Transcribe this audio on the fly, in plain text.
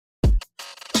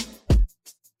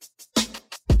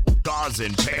chaos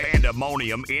and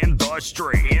pandemonium in the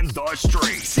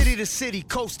street. City to city,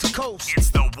 coast to coast. It's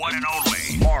the one and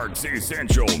only Mark's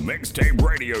Essential Mixtape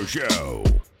Radio Show.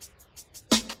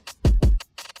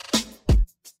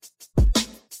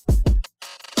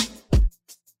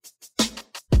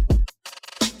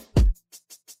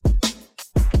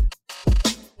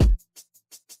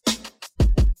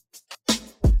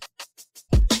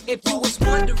 If you was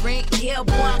wondering, yeah,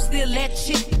 boy, I'm still that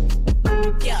chick.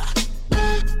 Yeah.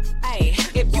 Hey,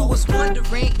 if you was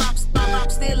wondering, I'm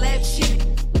still that chick.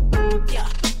 Yeah.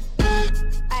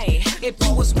 Hey, if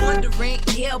you was wondering,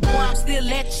 yeah, boy, I'm still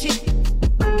that chick.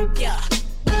 Yeah.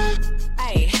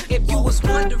 Hey, if you was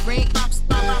wondering, I'm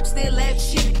still that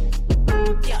chick.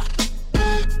 Yeah.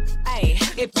 Hey,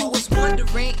 if you was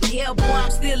wondering, yeah, boy,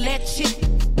 I'm still that chick.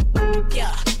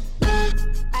 Yeah.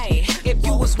 Hey, if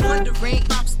you was wondering,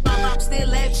 I'm still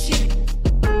that shit.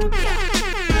 Yeah.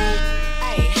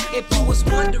 Hey, if you was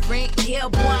wondering, yeah,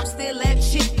 boy, I'm still that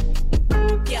shit.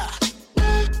 Yeah.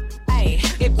 Hey,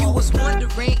 if you was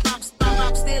wondering, I'm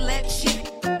still that shit.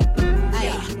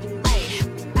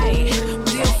 Hey,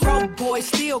 still broke, boy,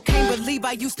 still can't believe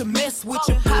I used to mess with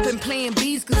you. I've been playing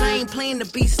B's cause I ain't playing to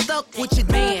be stuck with you,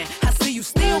 man. I see you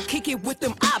still kick it with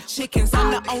them op chickens.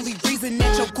 I'm the only reason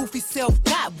that your goofy self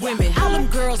got women. All them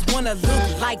girls wanna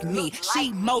look like me.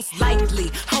 She most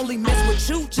likely only mess with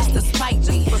you just to spite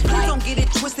me. But please don't get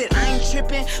it twisted, I ain't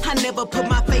tripping. I never put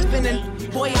my faith in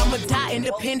it. Boy, I'ma die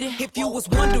independent. If you was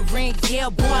wondering, yeah,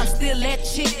 boy, I'm still that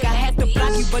chick. I had to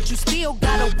block you, but you still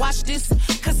gotta watch this.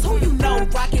 Cause who you know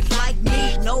rock it like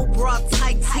me? No bra,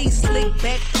 tight tee, slick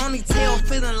back, ponytail,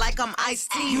 feeling like I'm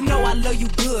iced tea. You know I love you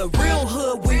good, real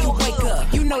hood when you wake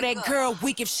up. You know that girl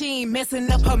weak if she ain't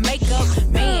messing up her makeup.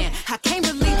 Man, I can't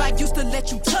believe I used to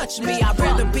let you touch me. I'd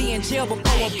rather be in jail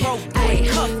before a broke boy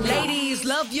cuff. Ladies,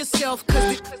 love yourself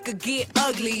cause it could get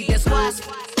ugly. That's why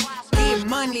I get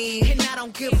money and I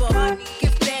don't give a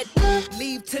if that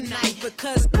leave tonight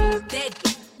because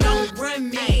that don't run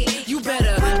me. You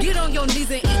better get on your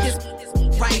knees and eat this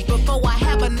right before I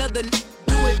have another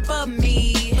do it for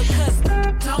me. Because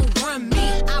don't run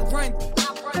me, I run.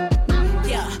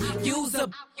 Yeah, use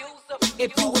up.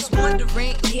 If you was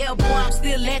wondering, yeah, boy, I'm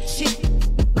still that chick.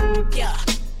 Yeah.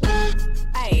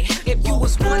 Hey, if you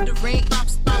was wondering, I'm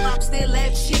still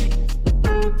that chick.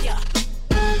 Yeah.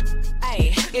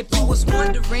 Hey, if you was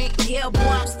wondering, yeah, boy,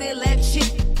 I'm still that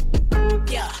chick.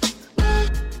 Yeah.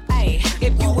 Hey,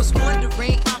 if you was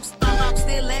wondering, I'm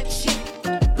still that chick.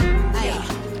 Hey,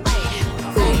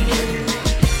 hey.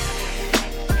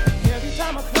 Every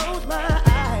time I close my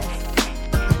eyes,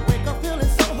 I wake up feeling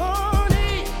so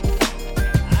horny.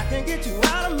 I can't get you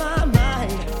out of my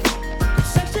mind.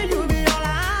 Sexy, you be all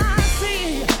I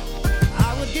see.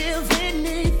 I would give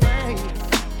anything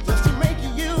just to make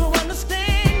you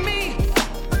understand me.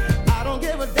 I don't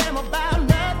give a damn about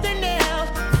nothing else.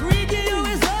 Freaking you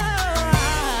is all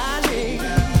I need.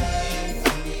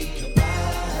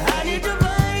 I need your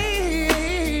body.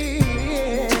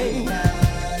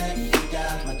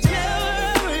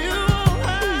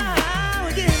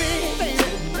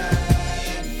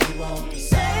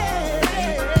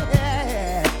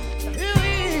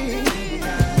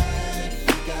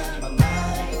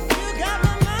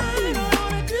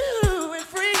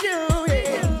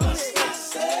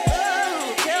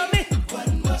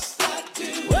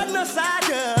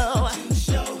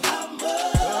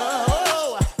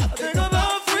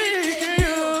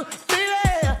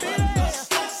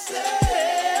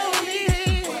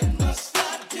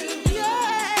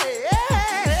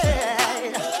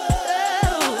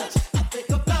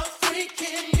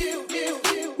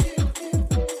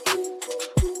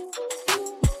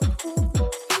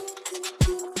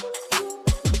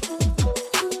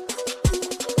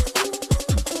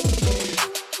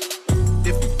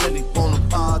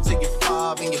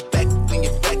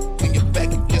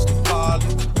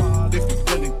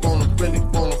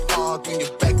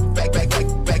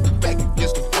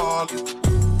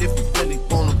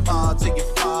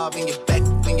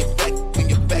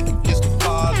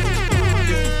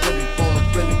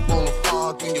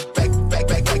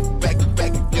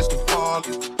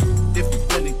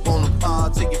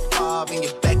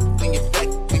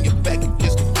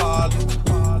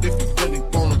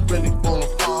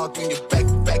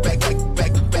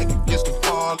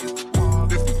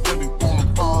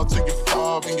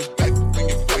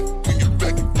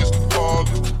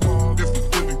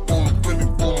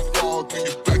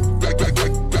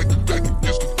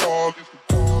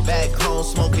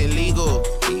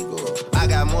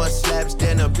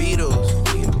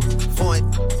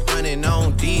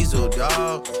 diesel,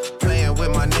 dog. Playing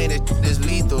with my name, this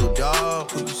lethal.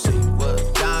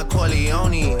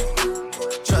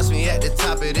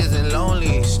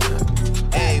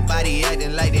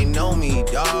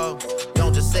 dawg.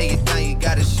 Don't just say it now, you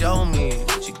gotta show me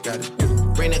what you gotta do.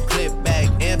 Bring the clip back,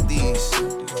 empties.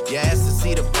 You asked to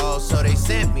see the ball, so they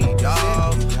sent me,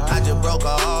 dawg. I just broke her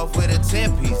off with a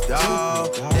 10-piece,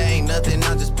 dawg. There ain't nothing,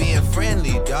 I'm just being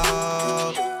friendly,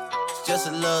 dawg. Just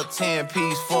a little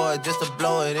 10-piece for it, just to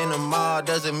blow it in the mall.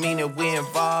 Doesn't mean that we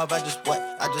involved. I just put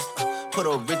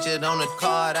a Richard on the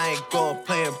card. I ain't going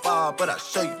playing ball, but I'll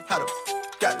show you how to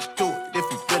gotta do it. If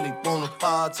you really wanna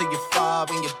fall till you fall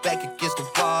and you're back against the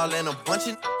wall, and a bunch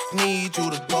of need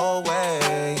you to go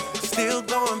away. Still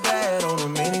going bad on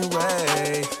them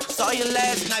anyway. Saw you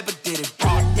last night, but did it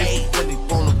broad day. Really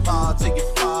wanna fall till you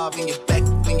fall and you're back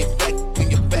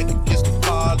against the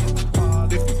wall.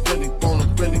 If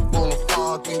you really wanna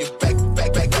fall, then you're back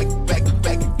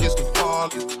against the wall.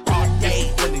 Broad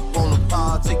day. Really wanna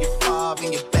fall till you fall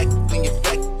and you're back against the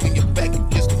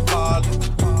wall.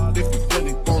 If you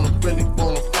really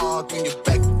wanna fall, then you're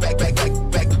back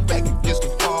against the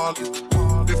wall.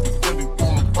 If you really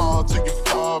wanna fall till you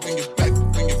fall, then you're back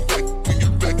against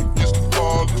the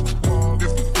wall.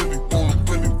 If you really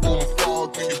wanna fall,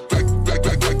 then you're back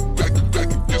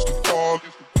against the wall.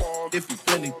 If you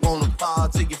really wanna fall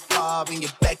till you fall, then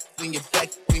you're back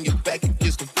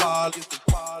against the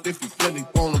wall. If you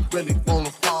really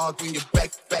wanna fall, then you're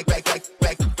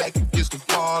back against the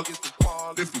wall.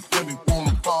 If you really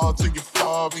wanna fall till you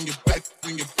fall, then you're back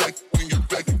against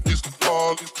the wall.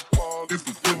 If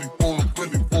you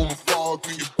really wanna fall,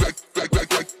 then you're back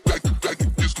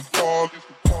against the wall.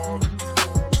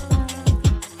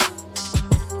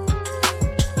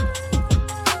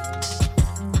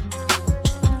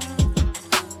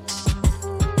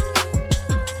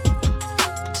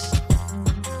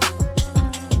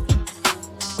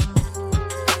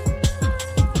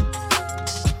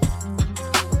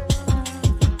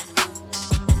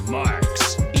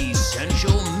 Mark's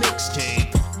Essential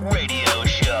Mixtape Radio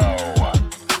Show.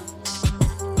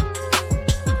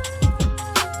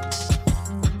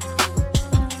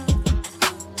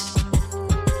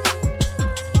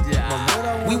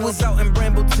 We was out in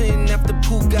Brambleton after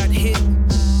Pooh got hit.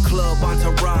 Club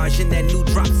entourage in that new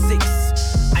drop 6.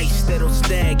 Ice that'll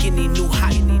stag any new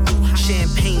height.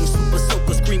 Champagne super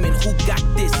soaker screaming, who got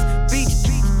this? Beach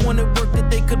wanted work that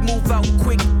they could move out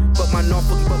quick. But my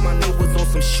name was on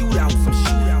some shootout.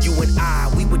 You and I,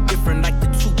 we were different like the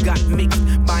two got mixed.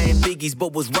 Buying biggies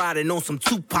but was riding on some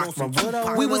Tupac.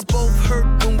 We was both hurt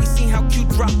when we seen how cute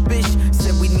drop bitch.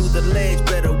 Said we knew the ledge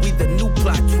better, we the new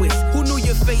plot twist. Who knew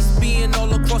your face being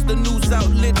all across the news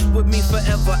outlets? With me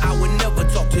forever, I would never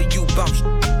talk to you about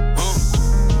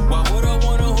Why would I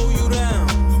wanna hold you down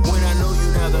when I know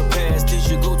you now the past is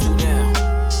your go-to now?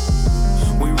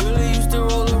 We really used to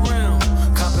roll around,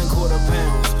 copping quarter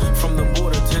pounds from the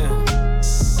border town.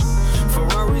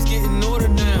 Ferraris getting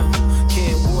ordered now,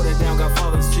 can't water down, got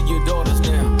fathers to your daughters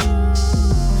now.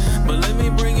 But let me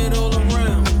bring it all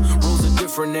around, rules are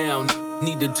different now,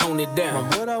 need to tone it down.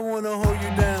 Why would I wanna hold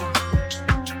you down?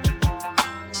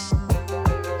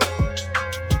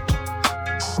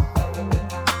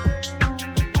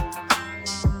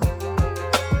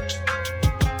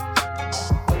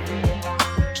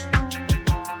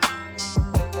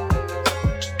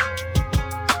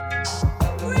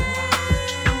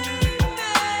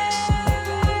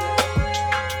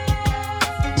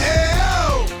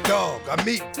 I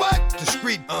meet what? The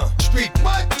street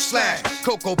what? Slash,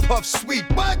 Cocoa Puff sweet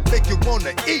what? Make you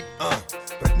wanna eat,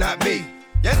 but not me.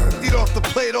 Yes, eat off the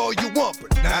plate all you want,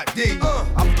 but not D.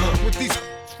 I'm with these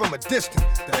from a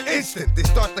distance. The instant they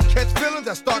start to catch feelings,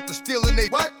 I start to steal and they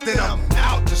what? Then I'm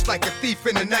out just like a thief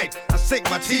in the night. I sink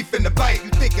my teeth in the bite. You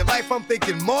thinking life, I'm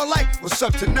thinking more like what's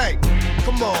up tonight.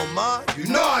 Come on, ma, you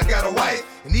know I got a wife.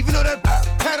 And even though that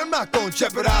pat, I'm not gonna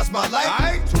jeopardize my life.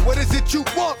 Right. So what is it you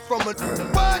want from a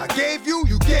what? I gave you,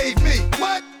 you gave me.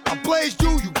 What? I blazed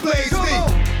you, you blazed me.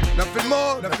 Nothing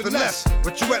more, nothing less.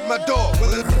 But you at my door,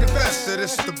 willing to confess that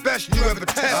it's the best you ever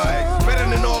test. Better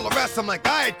than all the rest. I'm like,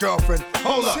 alright, girlfriend,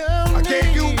 hold up. I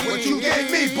gave you what you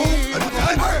gave me, boo.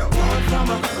 Unreal.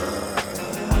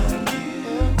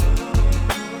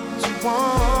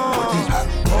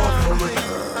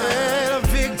 And a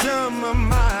victim of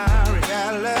my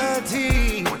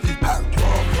reality.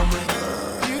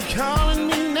 You calling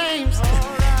me names,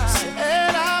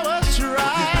 said I was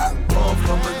right.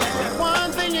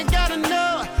 One thing you gotta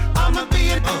know, I'ma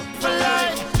be a for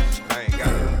life. I ain't got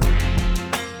it.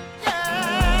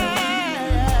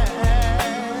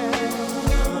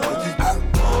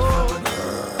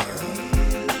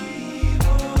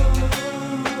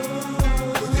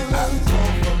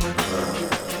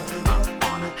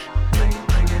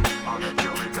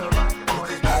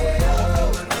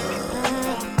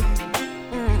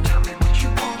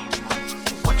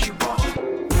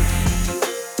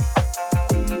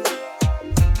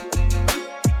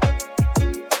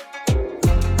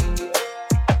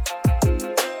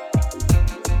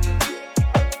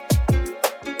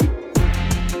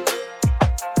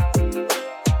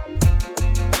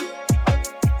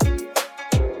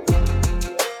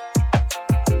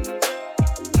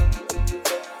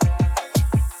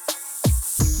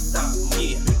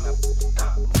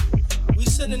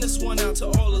 sending this one out to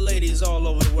all the ladies all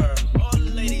over the world. All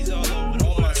the ladies all over the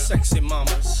world. All my sexy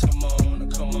mamas. Come on,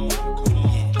 come on, come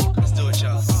on. Yeah. Let's do it,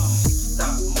 y'all.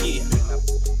 Stop, yeah.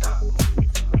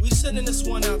 We sending this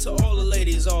one out to all the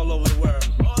ladies all over the world.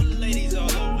 All the ladies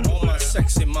all over the world. All my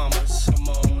sexy mamas. Come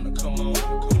on, come on,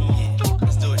 come on. Yeah.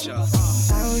 Let's do it, y'all.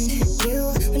 Found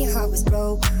you when your heart was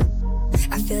broke.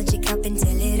 I filled your cup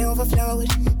until it overflowed.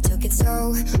 Took it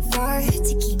so far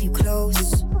to keep you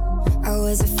close. I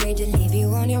was afraid to leave you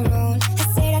on your own.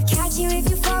 I said I'd catch you if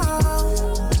you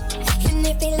fall, and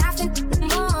if they laugh and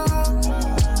more.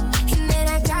 And then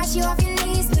I got you off your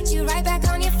knees, put you right back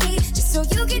on your feet, just so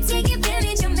you could take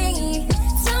advantage of me.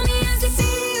 Tell me how's it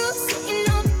feel, sitting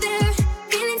up there,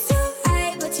 feeling so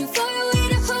high, but too far away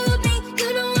to hold me.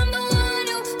 You know I'm the one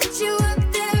who put you up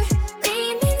there.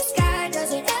 Name in the sky,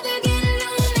 does it ever get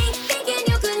lonely? Thinking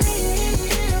you could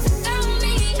live without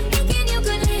me, thinking you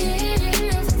could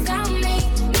live without me.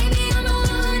 Maybe I'm the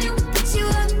one who put you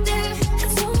up there. I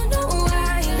don't know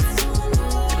why.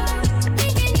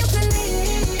 Thinking you could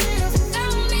live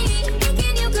without me,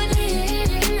 thinking you could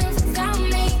live without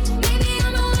me. Maybe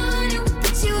I'm the one who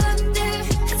put you up there.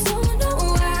 I don't know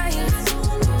why.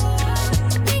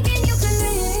 Thinking you could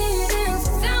live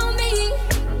without me,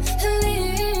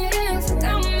 live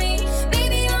without me.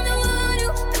 Maybe I'm the one who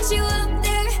put you up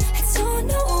there. I don't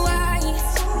know why.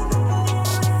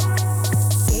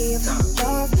 Gave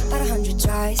love about 100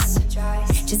 tries,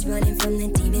 just running from the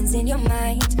demons in your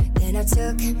mind. Then I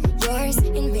took yours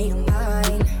and made them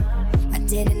mine. I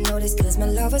didn't notice cause my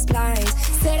love was blind.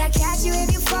 Said I'd catch you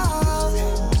if you fall,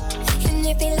 and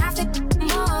if they laughed at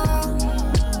more.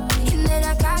 And then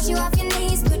I got you off your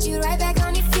knees, put you right back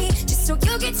on your feet, just so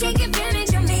you could take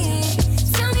advantage of me.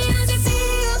 Tell me how's it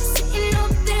feel, sitting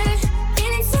up there,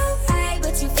 feeling so high,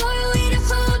 but too far away to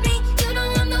hold me. You know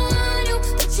I'm the one who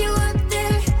put you up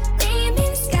there. Name in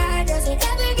the sky, does it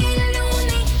ever get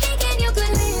lonely? Thinking you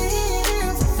could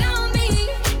live without me,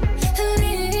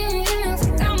 live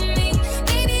without me.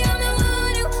 Maybe I'm the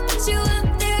one who put you up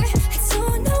there. I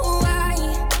don't know why.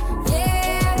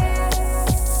 Yeah.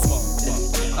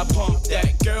 I pump that,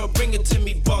 girl, bring it to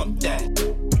me, bump that.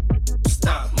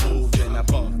 Stop moving, I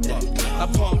bump that. I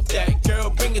pump that, girl,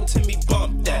 bring it to me,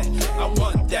 bump that. I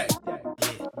want that. Yeah,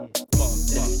 bump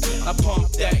that. I pump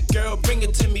that, girl, bring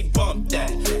it to me, bump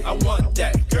that. I want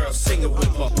that, girl, sing it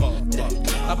with bump that.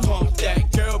 I pump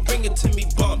that, girl, bring it to me,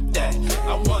 bump that.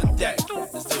 I want that.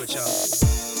 Let's do it, y'all.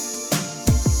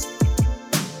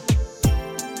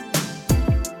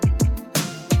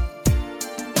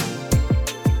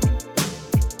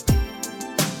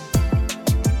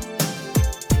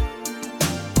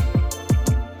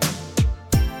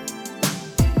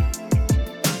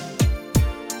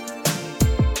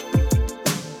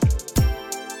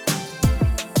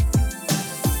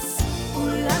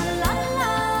 Ooh la la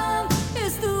la,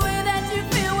 it's the way that you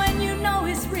feel when you know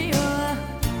it's real.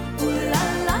 Ooh la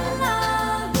la la,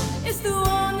 it's the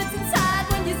one that's inside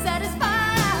when you're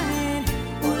satisfied.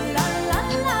 Ooh la la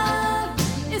la,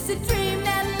 it's a dream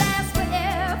that lasts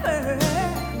forever.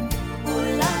 Ooh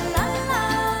la la la,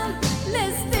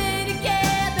 let's stay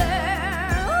together.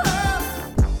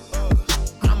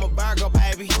 I'm a Virgo,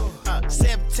 baby.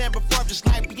 September 4th, just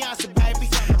like Beyonce, baby.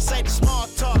 Say the small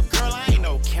talk, girl, I ain't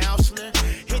no counselor.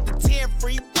 Hit the 10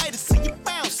 freeway to see you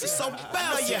bouncing, so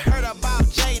bounce. You heard about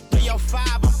J305,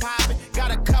 I'm popping.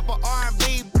 Got a couple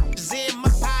R&B in my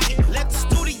pocket. Let the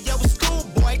studio with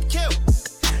Schoolboy Q.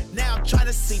 Now I'm trying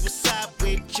to see what's up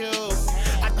with you.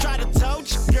 I try to told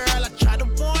you, girl, I try to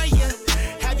warn you.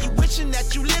 Have you wishing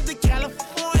that you lived in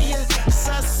California?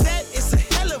 Sunset, it's a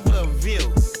hell of a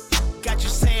view. Got you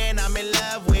saying I'm in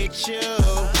love with you.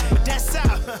 But that's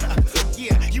all.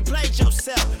 Yeah, you played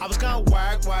yourself. I was gonna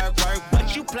work,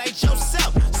 but you played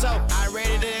yourself. So I'm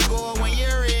ready to go when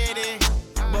you're ready.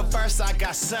 But first I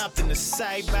got something to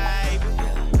say, baby.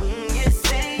 You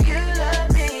say you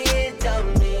love me, it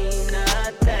don't mean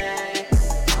nothing.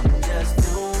 I'm just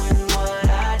doing what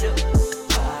I do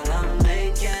while I'm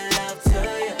making love to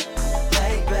you,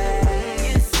 baby.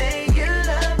 You say you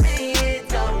love me, it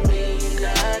don't mean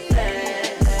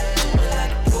nothing. But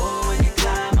like a bull when you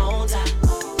climb on top,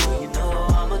 you know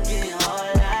I'ma give you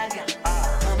all I got.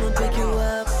 I'ma pick you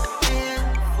up in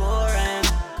foreign,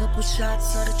 couple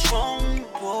shots of the Tron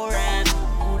pouring.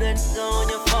 Who that's on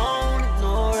your phone,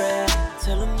 ignore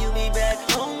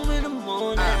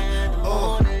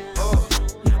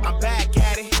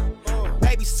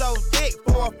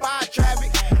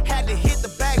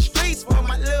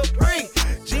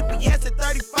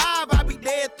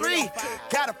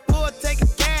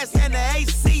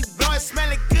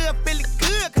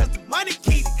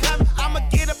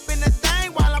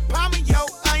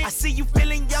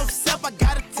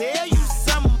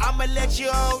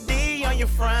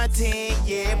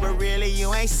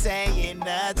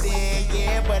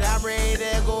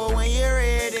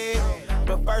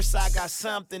first I got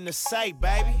something to say,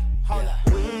 baby. Hold up.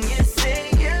 When you say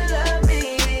you love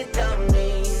me, it don't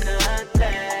mean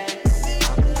nothing.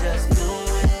 I'm just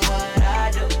doing what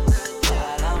I do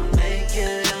while I'm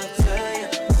making love to you,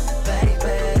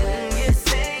 baby. When you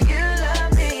say you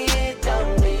love me, it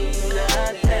don't mean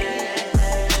nothing.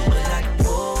 But like a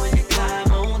bull when you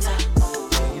climb on top,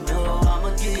 you know I'ma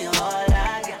give you all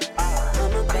I got.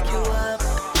 I'ma pick you up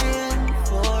in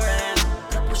foreign,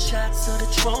 couple shots of the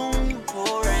Tron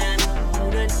pouring. Who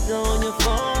that on your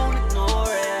phone, ignore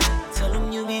it. Tell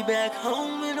him you'll be back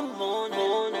home in the morning.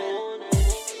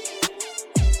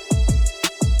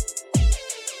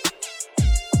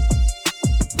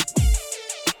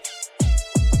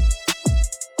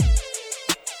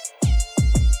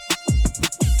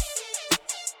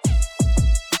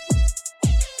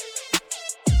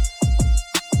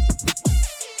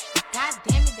 God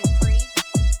damn it, Dupree.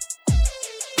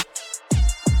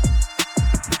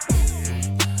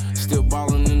 Still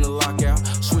ballin' in the lockout.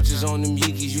 Switches on them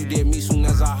Yeekys, you dead me soon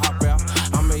as I hop out.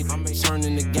 I made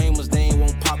turning the gamers, they ain't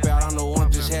won't pop out. I know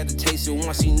one just had to taste it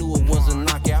once he knew it was a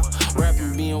knockout.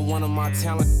 Rapping being one of my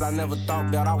talents I never thought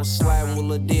about. I was sliding with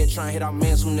Lil Dead, trying to hit our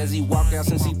man soon as he walked out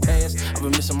since he passed. I've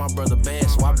been missing my brother bad,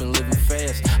 so I've been living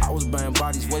fast. I was buying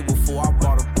bodies way before I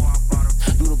bought a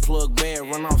do the plug bad,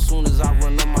 run off soon as I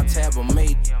run up my tab, I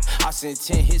made it. I sent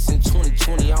 10 hits in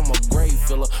 2020, I'm a grave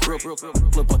filler. Real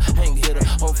flipper, hang hitter.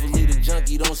 Hopefully the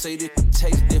junkie don't say this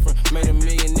tastes different. Made $1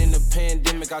 million in the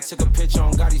pandemic, I took a picture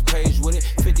on Gotti's page with it.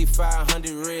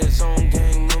 5,500 red zone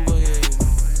gang member, yeah.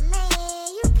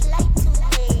 Man, you play too much.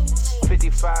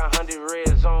 5,500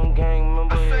 red zone gang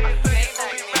member, yeah.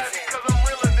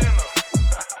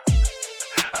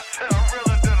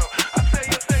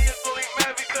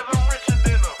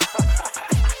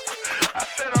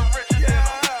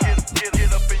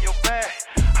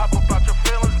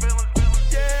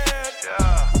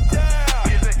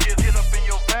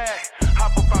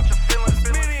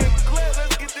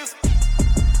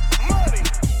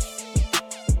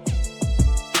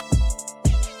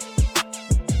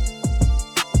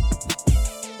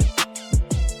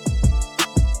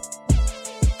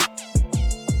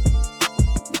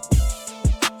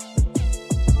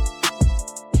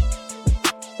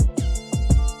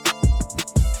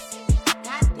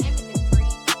 God damn it, Dupree.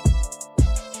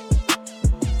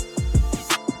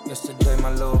 Yesterday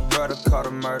my little brother caught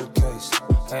a murder case.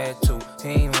 Had to, he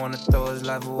ain't wanna throw his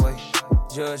life away.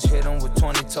 Judge hit him with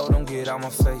 20, told him get out my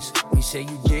face. He said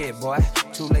you dead, boy,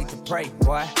 too late to pray,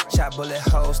 boy. Shot bullet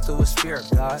holes through his spirit,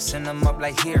 God. Send him up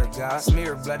like here, God.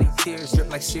 Smear bloody tears, drip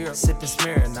like syrup, sipping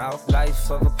smearing off.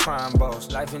 Life of a crime boss,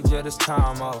 life in jail this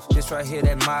time off. This right here,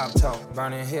 that mob talk,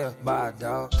 burning here, bye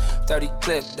dog. 30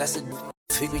 clip, that's a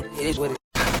figure hit with it.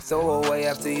 Throw away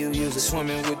after you use it,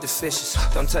 swimming with the fishes.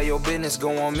 Don't tell your business,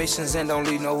 go on missions and don't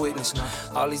leave no witness.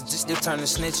 All these just turning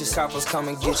snitches, coppers come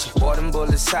and get you. Boy, them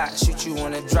bullets hot, shoot you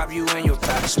when it drop you in your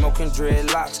pouch. Smoking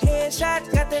dreadlocks, headshot,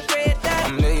 got that red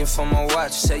dot. $1 million for my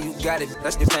watch, say you got it,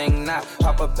 that's the thing now.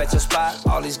 Pop up at your spot,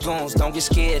 all these goons, don't get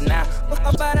scared now.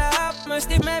 About a hop, must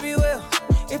they maybe will.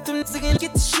 If them niggas can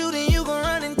get the shooting, you gon'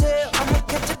 run and tell. I'ma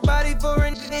catch a body for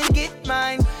it and get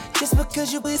mine. Just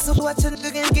because you be so watch a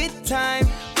nigga and get time.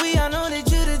 We all know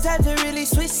that you the type to really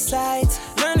switch sides.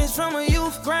 Learn this from a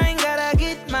youth grind, gotta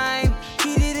get mine.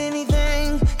 He did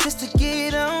anything just to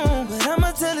get on. But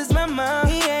I'ma tell his mama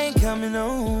he ain't coming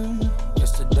home.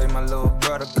 Yesterday my little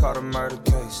brother caught a murder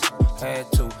case.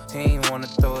 Had to, he ain't wanna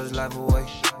throw his life away.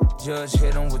 Judge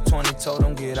hit him with 20, told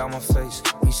him get out my face.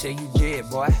 He said you dead,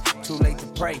 boy, too late to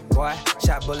pray, boy.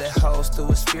 Shot bullet holes through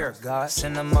his spirit, God.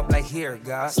 Send him up like here,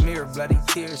 God. Smear bloody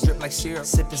tears, drip like syrup,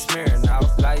 sipping smearing out.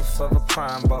 Life of a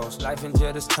crime boss, life in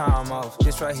jail this time off.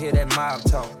 This right here, that mob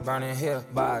talk, burning here,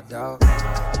 bye dog.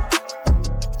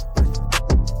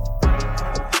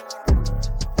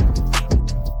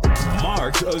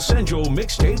 Mark's Essential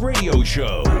Mixtape Radio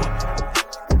Show.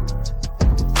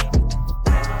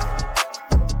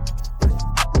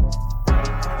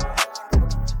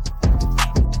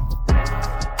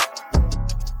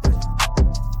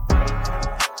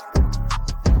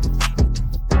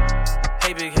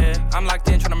 Hey big head, I'm locked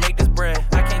in tryna make this bread.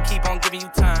 I can't keep on giving you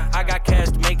time, I got cash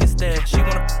to make instead. She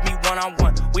wanna me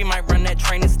one-on-one, we might run that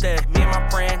train instead. Me and my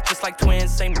friend, just like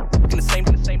twins, same in the same.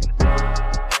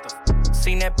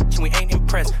 Seen that bitch and we ain't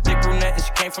impressed. Big brunette and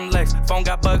she came from Lex. Phone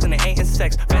got bugs and they ain't in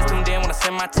sex. Fans tuned in when I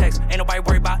send my text. Ain't nobody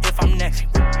worried about if I'm next.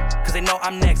 Cause they know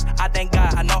I'm next. I thank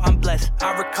God, I know I'm blessed.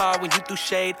 I recall when you threw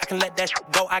shade, I can let that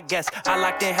go, I guess. I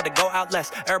locked in, had to go out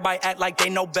less. Everybody act like they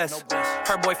know best.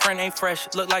 Her boyfriend ain't fresh,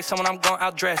 look like someone I'm gon'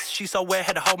 outdress. She so wet,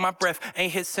 had to hold my breath.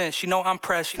 Ain't hit since, she know I'm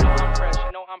pressed.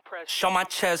 Show my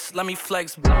chest, let me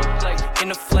flex. In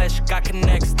the flesh, got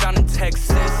connects down in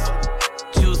Texas.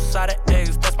 Juice out of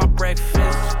eggs, that's my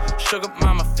breakfast. Sugar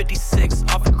mama 56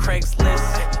 off of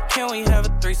Craigslist. Can we have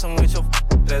a threesome with your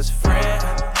best friend?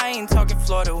 I ain't talking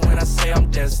Florida when I say I'm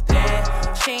destined.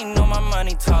 She ain't know my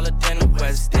money taller than the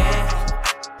West End.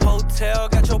 Hotel,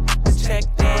 got your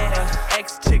checked in.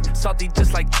 Ex-chick, salty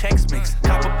just like Chex Mix.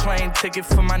 Cop a plane ticket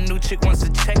for my new chick once the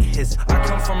check hits. I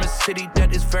come from a city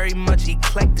that is very much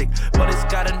eclectic, but it's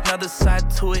got another side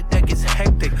to it that gets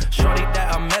hectic. Shorty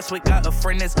that I mess with got a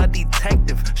friend that's a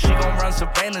detective. She gon' run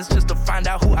surveillance just to find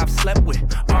out who I've slept with.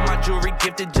 All my jewelry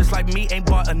gifted just like me, ain't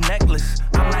bought a necklace.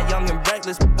 I'm not young and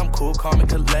reckless, I'm cool, calm and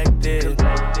collected.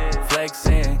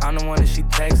 Flexing, I'm the one that she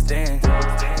texting.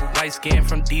 Light skin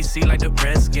from DC like the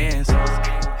Redskins.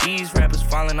 These rappers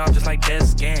falling off just like dead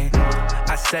skin.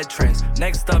 I set trends,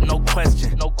 next up, no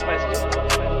question. No question.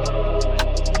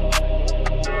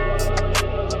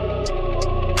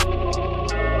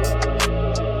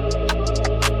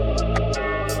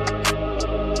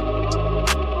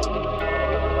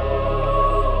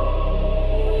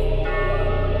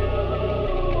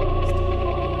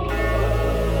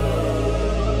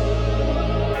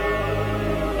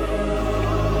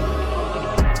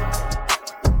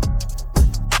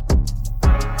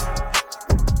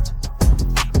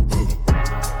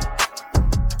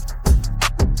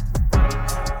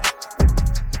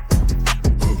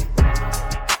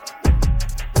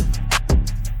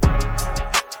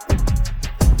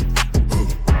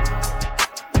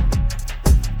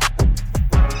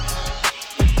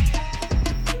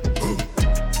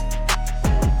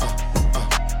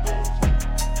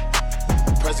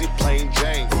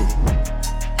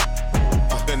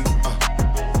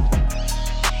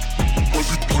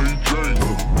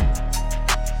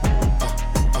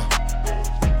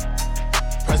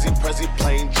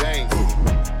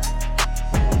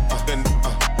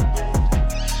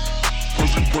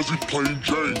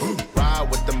 Ride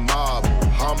with the mob,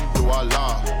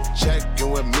 Alhamdulillah. Check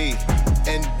in with me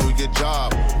and do your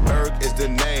job. Erg is the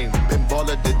name, Ben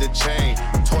Baller did the chain.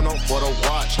 Torn up for the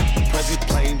watch, Prezi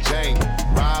plain Jane.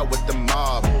 Ride with the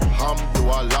mob,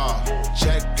 Alhamdulillah.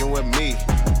 Check in with me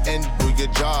and do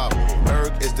your job.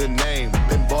 Erg is the name,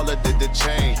 Ben Baller did the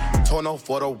chain. Torn up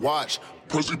for the watch.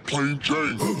 Prezi plain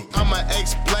Jane. I'ma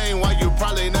explain why you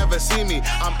probably never see me.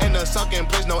 I'm in a sucking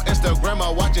place, no Instagram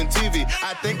or watching TV.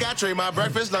 I think I trade my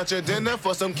breakfast, lunch, and dinner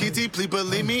for some kitty. Please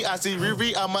believe me, I see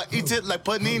Riri, I'ma eat it like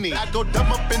panini. I go dumb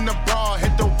up in the bra,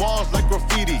 hit the walls like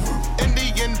graffiti.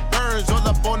 Indian burns all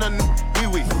up on a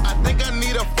wee-wee. I think I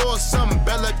need a foursome.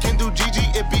 Bella can do Gigi,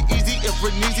 it be easy if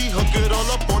we're easy. Hook it all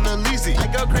up on a Leezy. I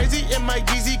go crazy in my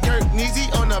Yeezy, Kirk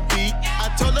Neezy on a beat. I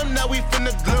told them that we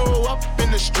finna glow up in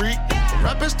the street.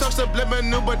 Rappers talk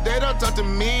subliminal, but they don't talk to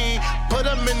me. Put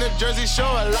them in the Jersey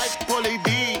Shore like Paulie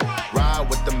D. Ride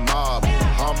with the mob,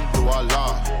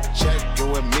 Alhamdulillah. Check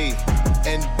in with me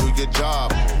and do your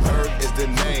job. Herb is the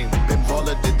name, Ben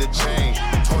Baller did the chain.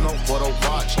 Torn up for the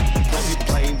watch, Prezi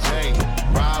plain Jane.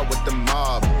 Ride with the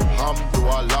mob,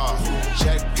 Alhamdulillah.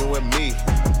 Check in with me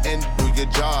and do your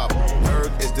job.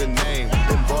 Herb is the name,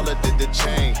 Ben Baller did the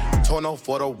chain. Torn up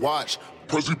for the watch,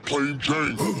 Prezi plain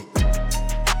Jane.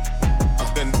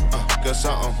 Got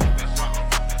something.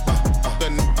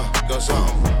 Got something. Got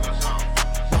something.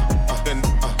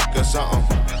 Got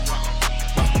something.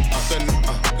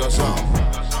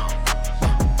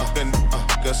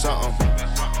 Got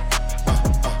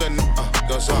something.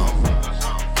 Got something.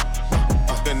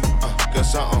 Got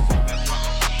something.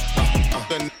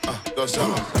 Got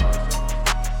something.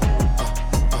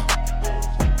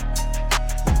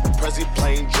 Prezi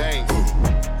plain Jane.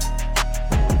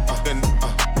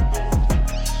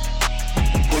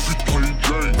 Prezi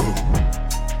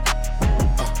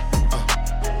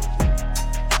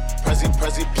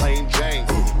plain Jane.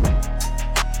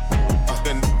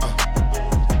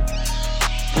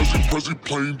 Prezi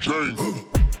plain Jane.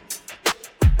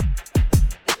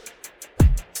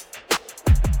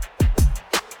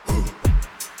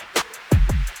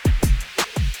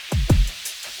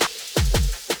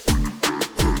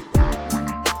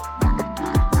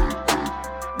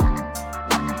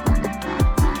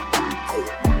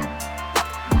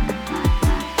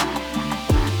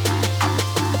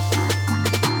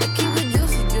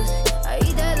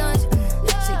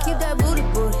 She keep that booty,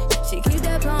 she keep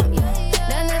that pump, yeah.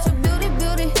 That natural beauty,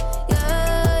 yeah.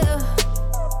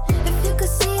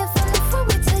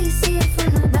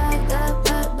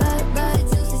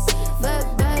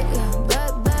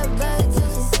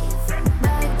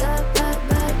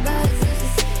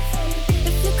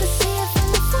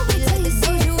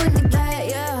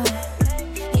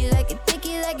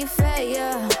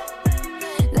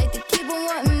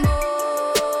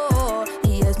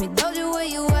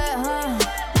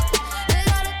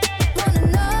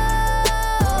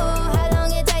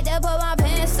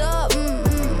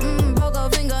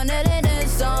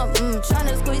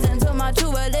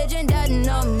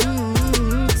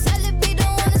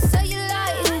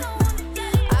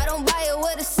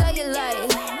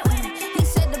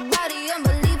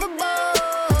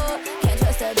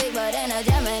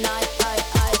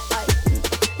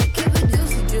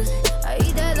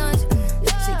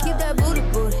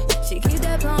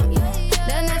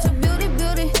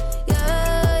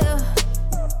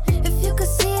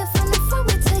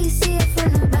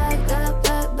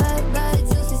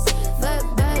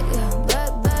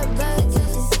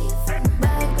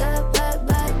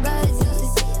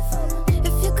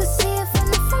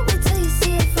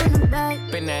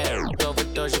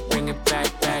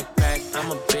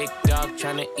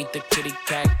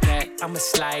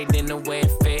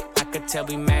 tell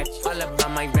we match. All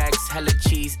about my racks, hella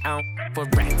cheese, I don't for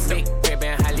racks. Big crib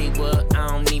in Hollywood, I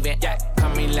don't even act.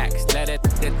 Come relax, let it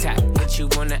attack. Hit you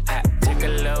on the app, take a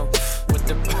low with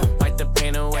the wipe the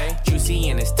pain away. Juicy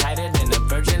and it's tighter than a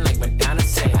virgin, like Madonna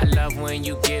say. I love when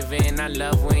you give in, I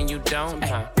love when you don't.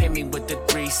 Hit me with the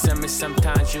threesome, and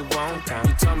sometimes you won't.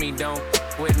 You told me don't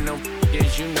with no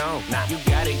yes, you know. You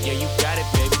got it, yeah, you got it,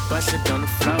 baby. Bust it on the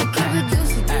floor. Keep it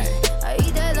juicy, I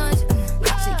eat that lunch.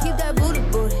 She keep that booty,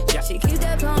 she keep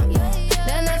that plump.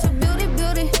 That natural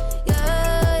beauty,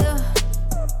 yeah.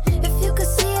 If you could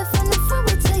see it from the front,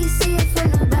 wait till you see it from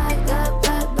the back.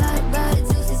 Back,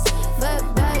 juicy, back,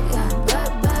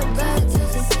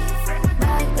 juicy,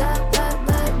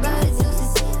 back,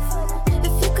 juicy.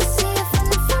 If you could see it from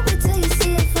the front, wait till you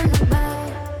see it from the back.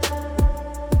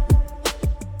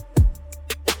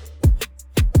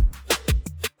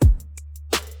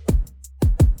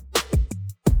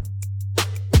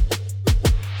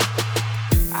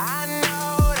 I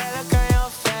know that look on your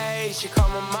face. You're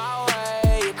coming my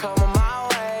way, you're coming my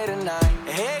way tonight.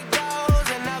 Here goes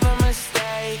another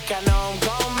mistake. I know I'm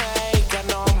gon'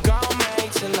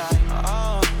 make tonight.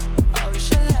 Oh, you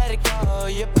should let it go.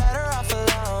 You're better off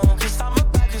alone. Cause I'm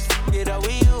about to get over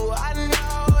you. I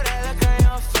know that look on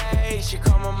your face. You're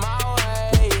coming my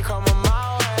way, you're coming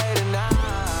my way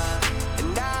tonight.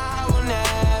 And I will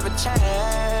never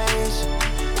change.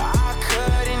 I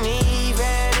couldn't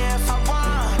even if I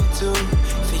wanted to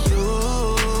for you.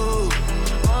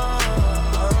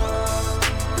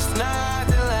 There's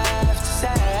nothing left to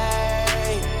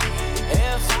say.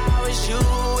 If I was you,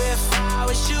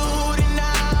 then I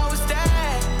was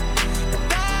dead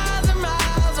 1,000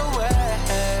 miles away.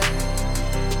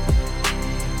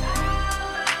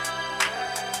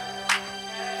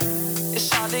 It's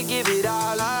hard to give it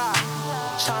all up.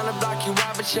 Tryna block you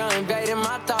out, but you're invading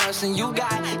my thoughts. And you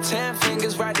got 10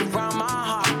 fingers right around my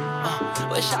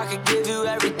heart. Wish I could give you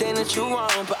everything that you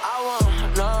want, but I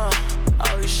won't, no.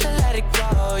 Oh, you should let it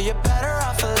go, you're better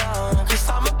off alone. Cause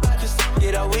I'm about to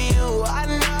get over you. I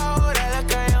know that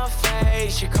look on your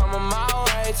face. You're coming my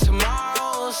way,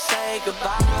 tomorrow we'll say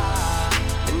goodbye.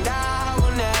 And I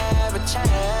will never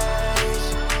change.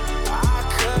 I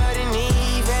couldn't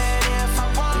even if I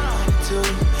wanted to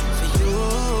for you.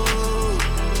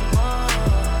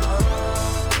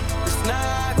 There's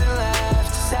nothing left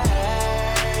to say.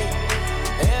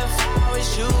 If I was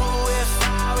you,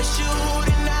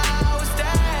 then I was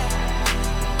dead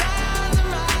 1,000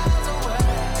 miles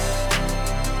away.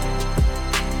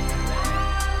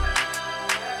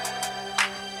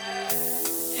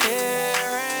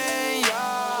 Here in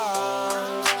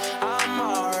yours, I'm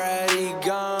already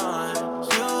gone.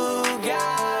 You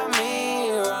got me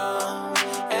wrong,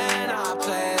 and I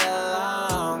played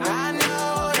along. I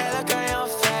know that look on your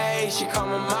face. You're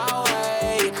coming my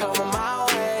way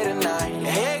tonight.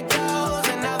 Here goes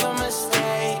another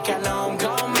mistake. I know I'm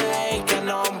gon'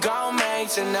 make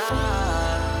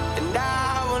tonight. And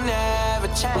I will never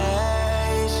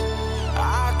change.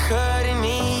 I couldn't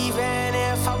even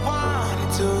if I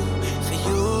wanted to for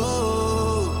you.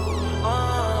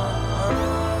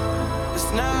 There's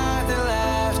nothing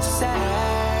left to say.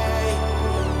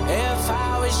 If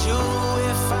I was you,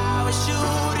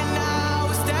 then I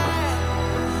was dead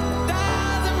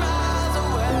 1,000 miles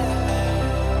away.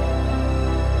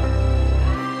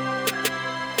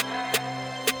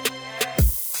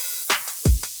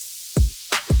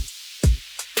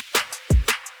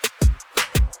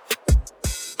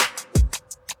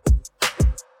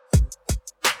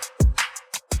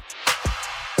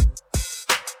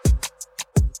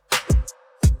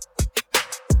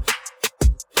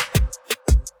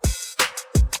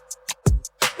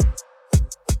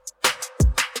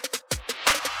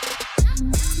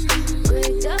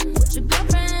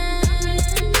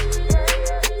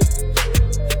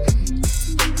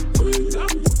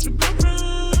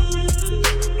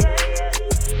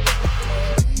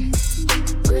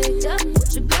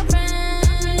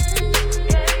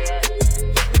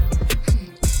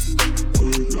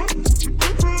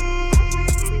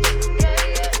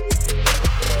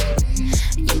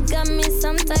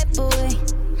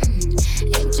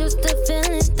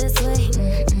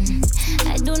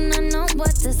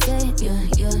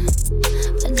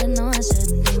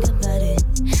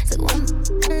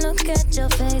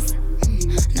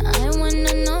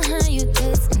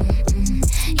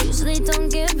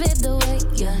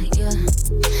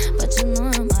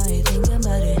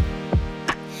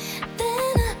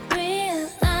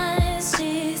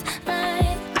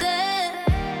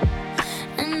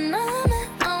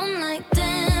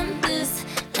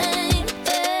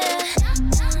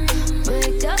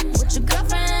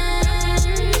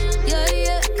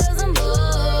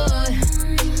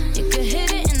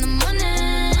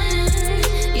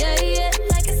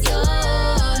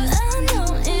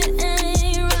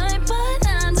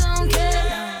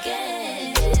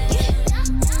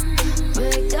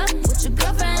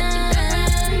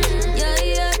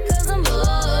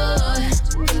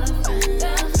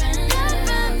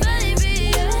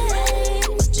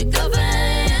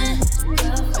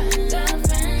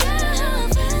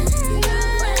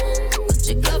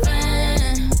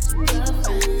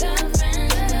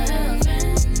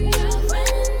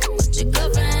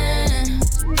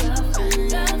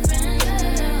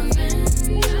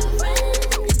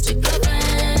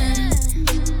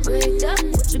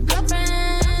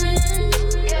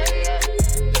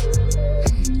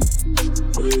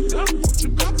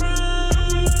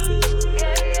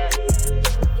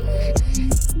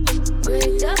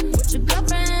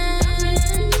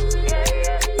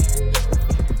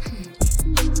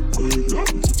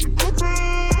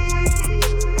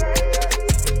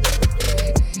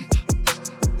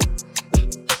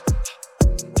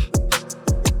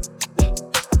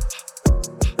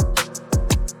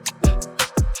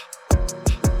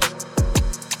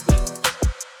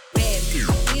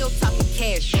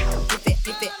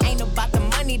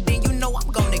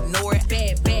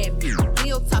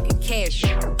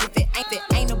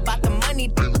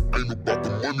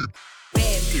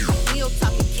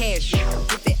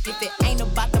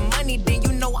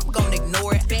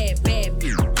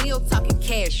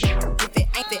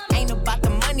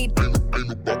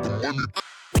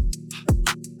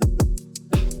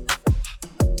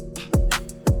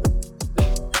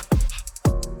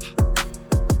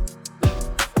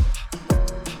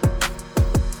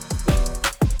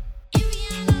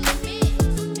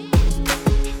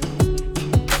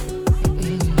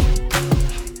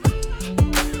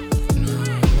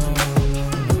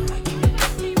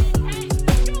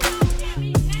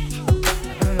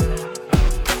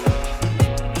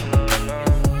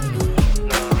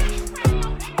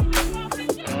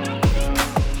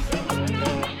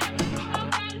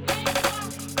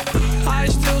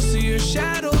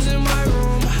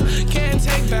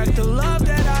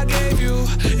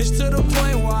 to the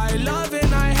point where I love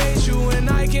and I hate you, and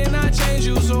I cannot change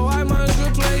you, so I must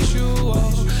replace you.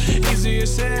 Oh, easier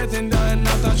said than done.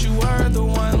 I thought you were the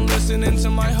one listening to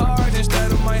my heart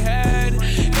instead of my head.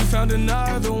 You found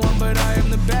another one, but I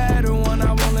am the better one.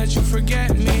 I won't let you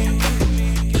forget me.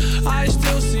 I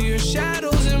still see your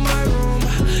shadows in my room.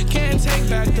 Can't take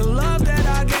back the love that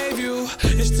I gave you.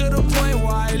 It's to the point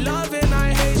where I love and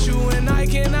I hate you, and I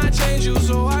cannot change you,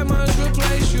 so I must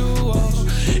replace you. Oh,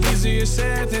 easier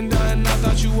said than done. I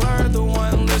thought you were the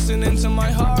one listening to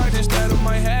my heart instead of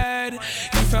my head.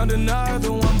 You found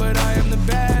another one, but I am the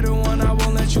better one. I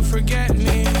won't let you forget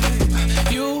me.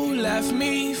 You left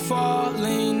me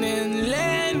falling and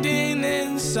landing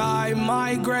inside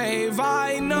my grave.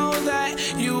 I know that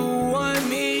you want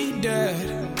me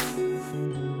dead.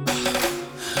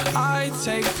 I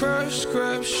take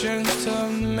prescriptions to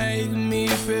make me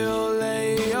feel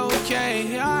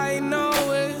A-okay. I know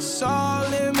it's all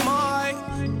in my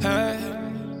head.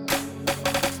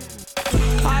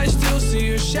 I still see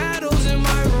your shadows in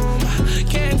my room.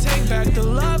 Can't take back the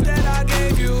love that I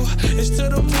gave you. It's to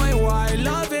the point where I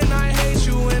love and I hate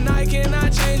you, and I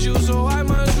cannot change you, so I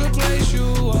must replace you.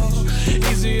 Oh,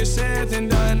 easier said than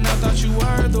done. I thought you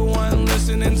were the one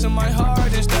listening to my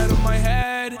heart instead of my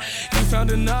head. You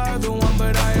found another one,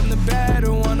 but I am the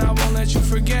better one. I won't let you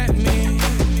forget me.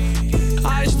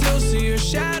 I still see your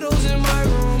shadows in my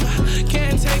room.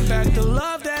 Can't take back the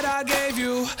love that I gave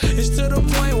you. It's to the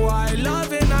point where I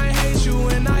love and I hate you,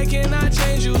 and I cannot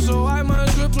change you, so I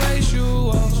must replace you.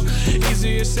 Oh,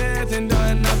 easier said than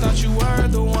done. I thought you were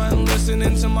the one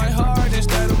listening to my heart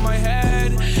instead of my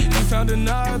head. You found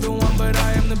another one, but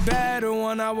I am the better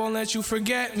one. I won't let you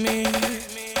forget me.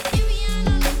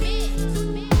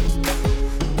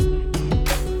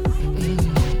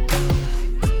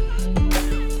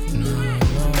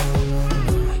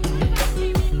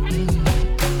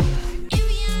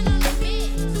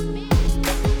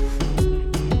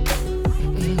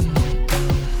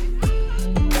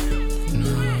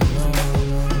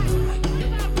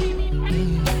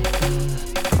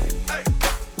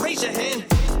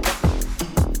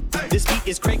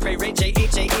 It's cray cray Ray J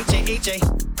H A H A H A.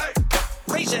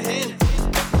 Raise your hand.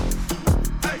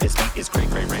 This beat is cray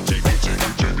cray Ray J H A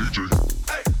H A H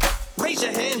A. Raise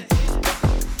your hand.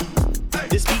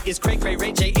 This beat is cray cray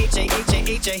Ray J H A H A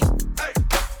H A.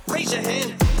 Raise your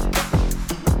hand.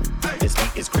 This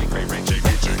beat is cray cray Ray J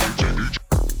H A H A H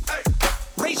A.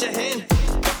 Raise your hand.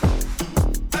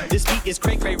 This beat is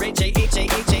cray cray Ray J H A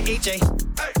H A H A.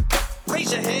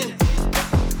 Raise your hand.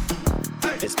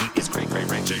 This beat is cray cray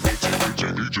Ray J H A H A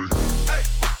H A.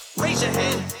 Raise your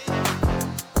hand.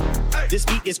 This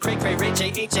beat is cray cray Ray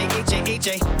J H A H A H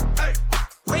A.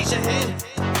 Raise your hand.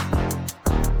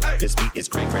 This beat is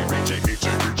cray cray Ray J H A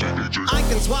H A H A. I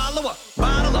can swallow a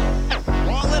bottle up,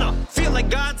 all in her, feel like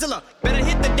Godzilla. Better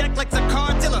hit the deck like the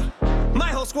Cardilla. My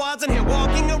whole squad's in here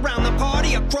walking around the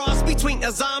party, a cross between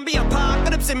a zombie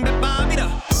apocalypse and Bobby the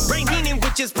brain healing,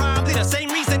 which is probably the same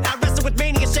reason I wrestle with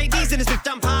mania shades in this bitch.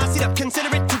 I'm posse up.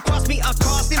 Consider it to cost me a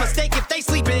costly mistake if they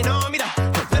sleep in on me.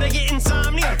 Better get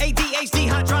insomnia, ADHD,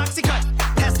 hydroxycut,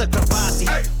 pass the capacity.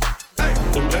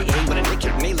 In AA, when I make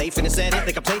it melee, finna set it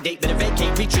like a play date. Better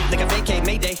vacate, retreat like a vacate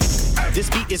Mayday. This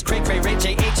beat is cray cray Ray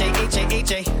J H A H A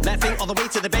H A. Laughing all the way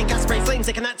to the bank, I spray flames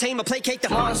they cannot tame or placate the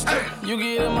monster. You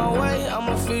get in my way,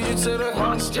 I'ma feed you to the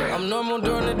monster. I'm normal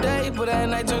during the day, but at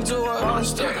night turn to a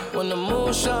monster. When the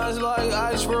moon shines like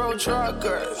ice road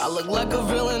truckers, I look like a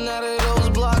villain out of those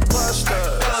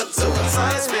blockbusters. Godzilla,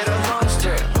 fire, spit a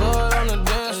monster. Blood on the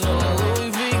dance floor,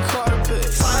 Louis V carpet.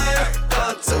 Fire,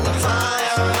 Godzilla, fire.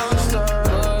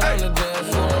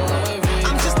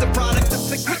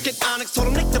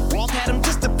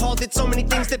 Did so many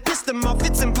things that pissed them off.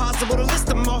 It's impossible to list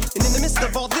them all. And in the midst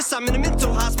of all this, I'm in a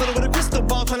mental hospital with a crystal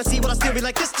ball, trying to see what I still be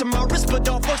like this tomorrow.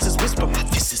 Risperdal voices whisper, my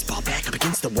fist is ball back up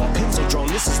against the wall. Pencil drawn.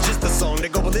 This is just a song to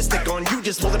go ballistic on. You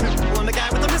just roll the pistol on the guy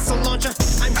with a missile launcher.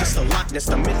 I'm just a Loch Ness,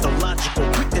 the mythological,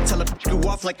 quick to tell you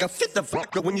off like a fifth of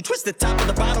vodka. When you twist the top of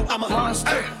the bottle, I'm a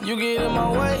monster. You get in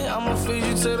my way, I'ma feed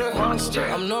you to the monster.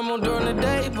 I'm normal during the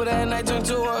day, but at night turn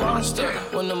to a monster.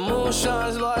 When the moon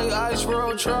shines like ice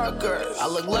road truckers, I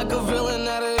look like a villain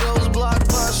out of those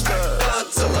blockbusters.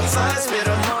 Godzilla, fire, spit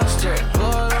a monster.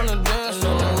 Blood on the dance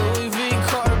floor, Louis V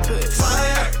carpet.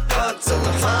 Fire,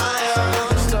 Godzilla, fire.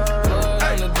 Monster, blood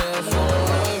on the dance floor.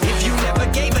 If you never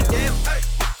gave a damn,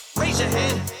 raise your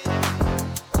hand.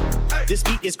 This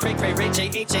beat is cray cray Ray J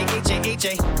H A H A H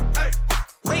A.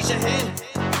 Raise your hand.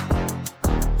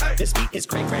 This beat is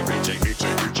cray cray Ray J H A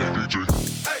H A H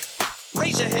A.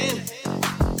 Raise your hand.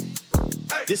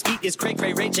 This beat is cray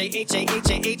cray Ray J H A H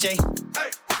A H A.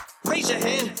 Raise your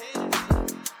hand.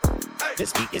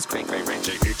 This beat is cray cray Ray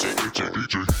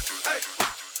J.